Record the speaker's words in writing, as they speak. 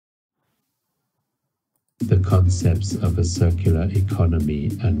The concepts of a circular economy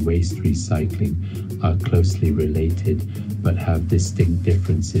and waste recycling are closely related but have distinct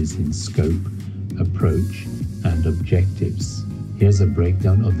differences in scope, approach, and objectives. Here's a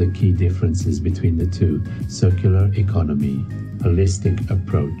breakdown of the key differences between the two. Circular economy, holistic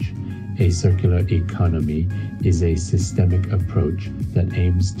approach. A circular economy is a systemic approach that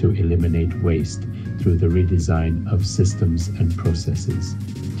aims to eliminate waste through the redesign of systems and processes.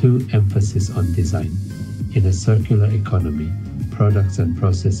 2. Emphasis on design. In a circular economy, products and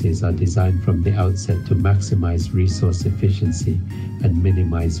processes are designed from the outset to maximize resource efficiency and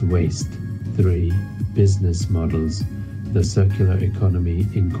minimize waste. 3. Business models. The circular economy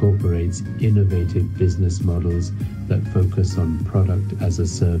incorporates innovative business models that focus on product as a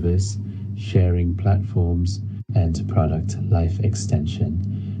service, sharing platforms, and product life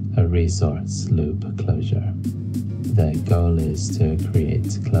extension, a resource loop closure. The goal is to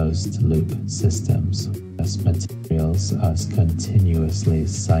create closed-loop systems as materials are continuously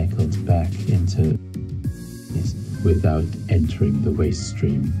cycled back into without entering the waste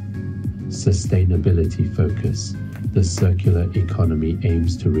stream. Sustainability focus. The circular economy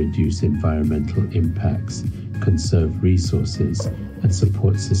aims to reduce environmental impacts, conserve resources, and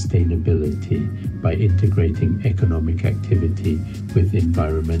support sustainability by integrating economic activity with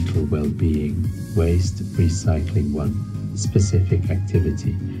environmental well-being. Waste recycling. 1. Specific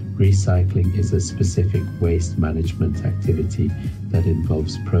activity. Recycling is a specific waste management activity that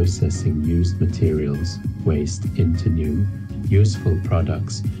involves processing used materials, waste, into new, useful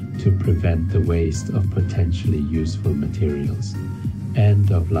products to prevent the waste of potentially useful materials.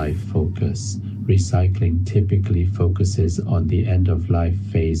 End-of-life focus. Recycling typically focuses on the end-of-life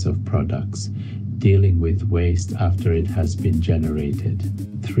phase of products, dealing with waste after it has been generated.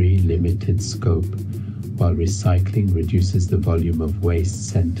 3. Limited scope. While recycling reduces the volume of waste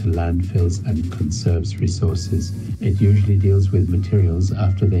sent to landfills and conserves resources, it usually deals with materials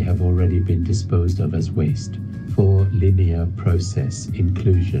after they have already been disposed of as waste. 4. Linear process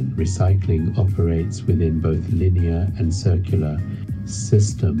inclusion. Recycling operates within both linear and circular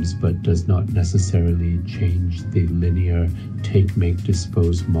systems but does not necessarily change the linear take, make,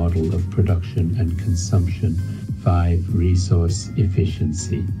 dispose model of production and consumption. 5. Resource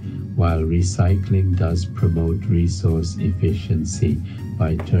efficiency. While recycling does promote resource efficiency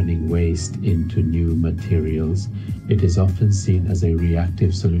by turning waste into new materials, it is often seen as a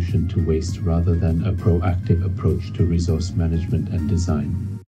reactive solution to waste rather than a proactive approach to resource management and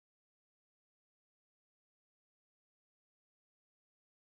design.